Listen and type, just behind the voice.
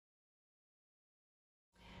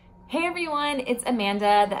Hey everyone, it's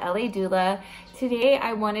Amanda, the LA Doula. Today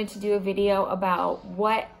I wanted to do a video about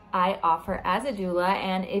what I offer as a doula,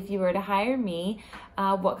 and if you were to hire me,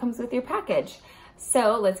 what comes with your package.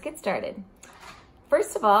 So let's get started.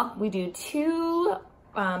 First of all, we do 2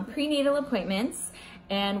 prenatal appointments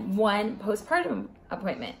and 1 postpartum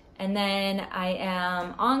appointment. And then I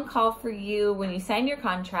am on call for you when you sign your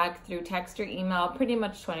contract through text or email, pretty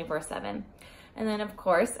much 24/7. And then of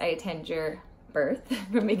course I attend your birth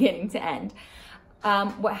from beginning to end.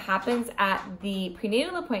 What happens at the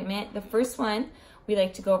prenatal appointment, the first one, we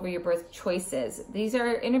like to go over your birth choices. These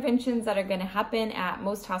are interventions that are going to happen at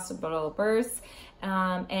most hospital births,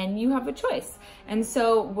 and you have a choice. And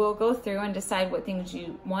so we'll go through and decide what things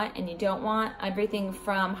you want and you don't want. Everything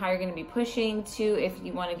from how you're going to be pushing to if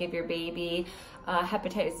you want to give your baby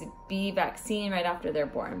hepatitis B vaccine right after they're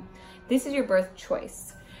born. This is your birth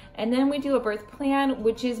choice. And then we do a birth plan,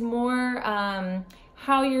 which is more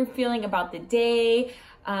how you're feeling about the day,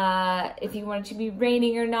 if you want it to be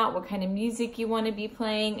raining or not, what kind of music you want to be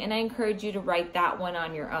playing. And I encourage you to write that one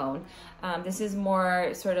on your own. This is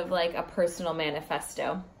more sort of like a personal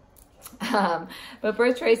manifesto. But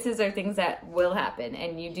birth choices are things that will happen,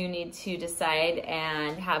 and you do need to decide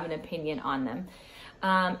and have an opinion on them.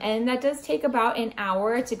 And that does take about an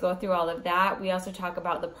hour to go through all of that. We also talk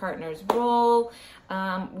about the partner's role.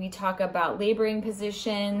 We talk about laboring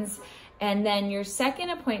positions. And then your second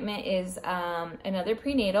appointment is another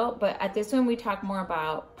prenatal, but at this one we talk more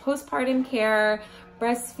about postpartum care,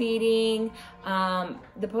 breastfeeding.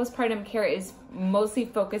 The postpartum care is mostly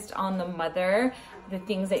focused on the mother, the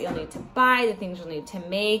things that you'll need to buy, the things you'll need to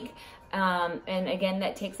make. And again,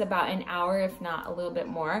 that takes about an hour, if not a little bit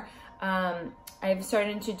more. I've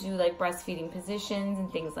started to do like breastfeeding positions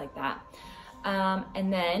and things like that.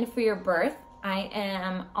 And then for your birth, I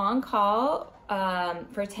am on call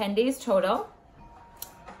for 10 days total,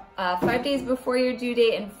 5 days before your due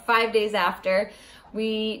date and 5 days after.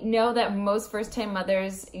 We know that most first-time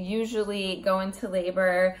mothers usually go into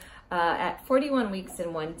labor at 41 weeks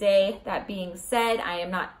in 1 day. That being said, I am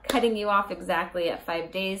not cutting you off exactly at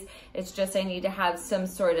 5 days. It's just I need to have some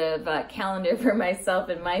sort of calendar for myself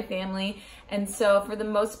and my family. And so for the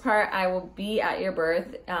most part, I will be at your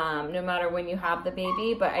birth no matter when you have the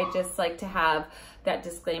baby, but I just like to have that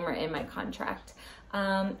disclaimer in my contract.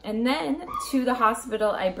 And then to the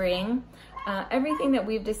hospital, I bring everything that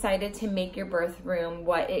we've decided to make your birth room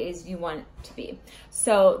what it is you want it to be.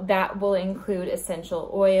 So that will include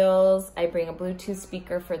essential oils. I bring a Bluetooth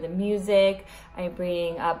speaker for the music. I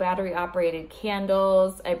bring battery operated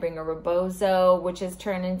candles. I bring a rebozo, which is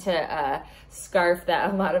turned into a scarf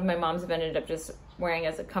that a lot of my moms have ended up just wearing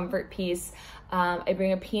as a comfort piece. I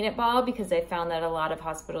bring a peanut ball because I found that a lot of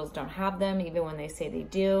hospitals don't have them, even when they say they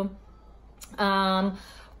do.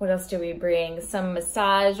 What else do we bring? Some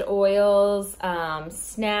massage oils,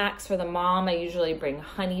 snacks for the mom. I usually bring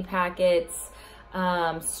honey packets,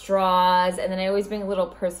 straws, and then I always bring a little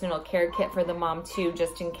personal care kit for the mom too,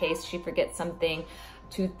 just in case she forgets something.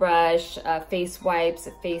 Toothbrush, face wipes,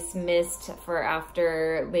 a face mist for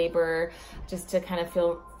after labor, just to kind of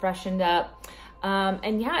feel freshened up.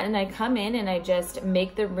 And yeah, and I come in and I just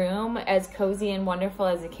make the room as cozy and wonderful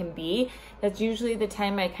as it can be. That's usually the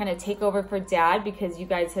time I kind of take over for dad, because you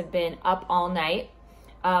guys have been up all night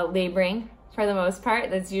laboring for the most part.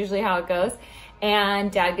 That's usually how it goes.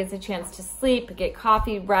 And dad gets a chance to sleep, get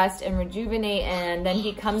coffee, rest, and rejuvenate, and then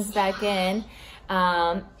he comes back in.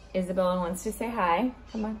 Isabella wants to say hi.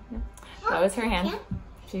 Come on. No. That was her hand.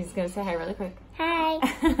 She's gonna say hi really quick. Hi.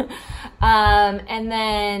 And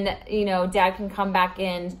then, you know, dad can come back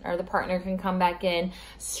in, or the partner can come back in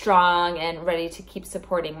strong and ready to keep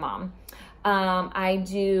supporting mom. I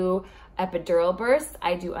do epidural births.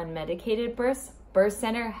 I do unmedicated births, birth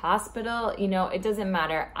center, hospital, you know, it doesn't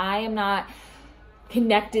matter. I am not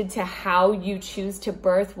connected to how you choose to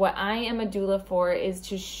birth. What I am a doula for is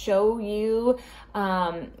to show you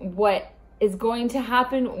what is going to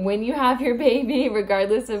happen when you have your baby,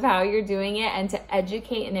 regardless of how you're doing it, and to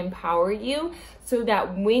educate and empower you so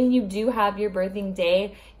that when you do have your birthing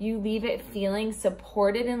day, you leave it feeling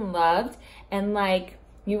supported and loved, and like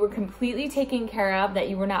you were completely taken care of, that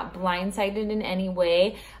you were not blindsided in any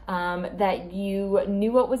way, that you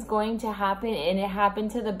knew what was going to happen, and it happened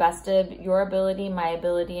to the best of your ability, my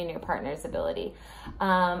ability, and your partner's ability.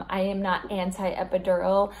 I am not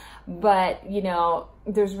anti-epidural, but you know,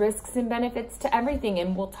 there's risks and benefits to everything,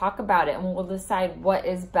 and we'll talk about it and we'll decide what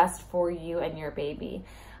is best for you and your baby.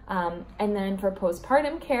 And then for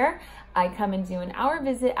postpartum care, I come and do an hour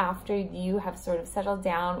visit after you have sort of settled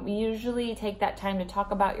down. We usually take that time to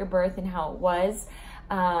talk about your birth and how it was.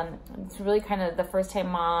 It's really kind of the first time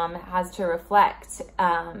mom has to reflect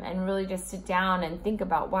and really just sit down and think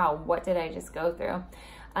about, wow, what did I just go through?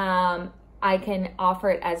 I can offer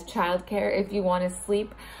it as childcare if you want to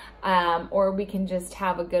sleep, or we can just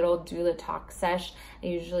have a good old doula talk sesh. I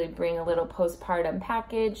usually bring a little postpartum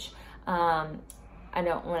package. I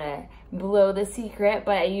don't want to blow the secret,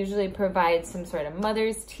 but I usually provide some sort of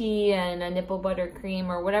mother's tea and a nipple buttercream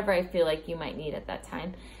or whatever I feel like you might need at that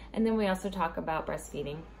time. And then we also talk about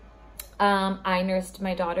breastfeeding. I nursed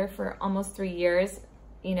my daughter for almost 3 years,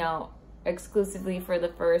 you know, exclusively for the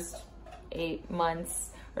first 8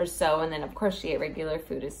 months or so. And then of course she ate regular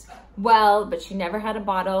food as well, but she never had a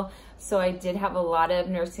bottle. So I did have a lot of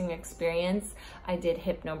nursing experience. I did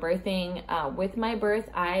hypnobirthing with my birth.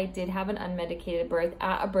 I did have an unmedicated birth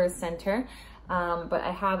at a birth center, but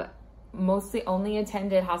I have mostly only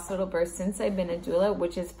attended hospital births since I've been a doula,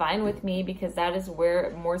 which is fine with me because that is where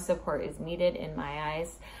more support is needed in my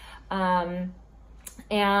eyes.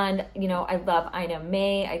 And, you know, I love Ina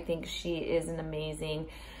May. I think she is an amazing,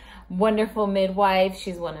 wonderful midwife.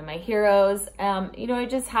 She's one of my heroes. You know, I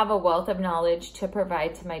just have a wealth of knowledge to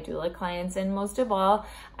provide to my doula clients. And most of all,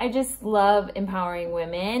 I just love empowering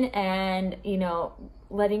women and, you know,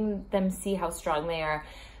 letting them see how strong they are.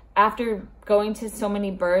 After going to so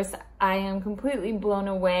many births, I am completely blown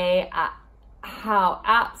away at how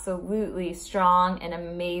absolutely strong and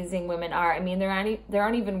amazing women are. I mean, there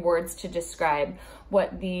aren't even words to describe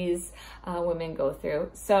what these women go through.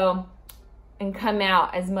 So, and come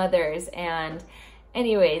out as mothers. And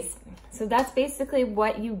anyways, so that's basically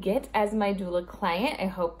what you get as my doula client. I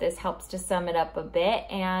hope this helps to sum it up a bit,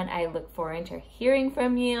 and I look forward to hearing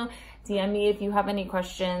from you. DM me if you have any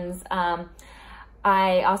questions.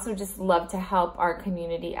 I also just love to help our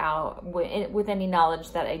community out with any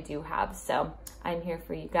knowledge that I do have. So I'm here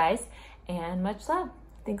for you guys, and much love.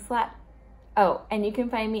 Thanks a lot. Oh, and you can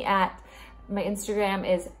find me at, my Instagram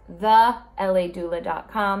is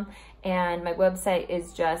theladoula.com, and my website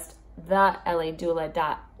is just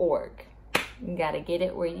theladoula.org. You gotta get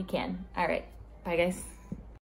it where you can. All right, bye guys.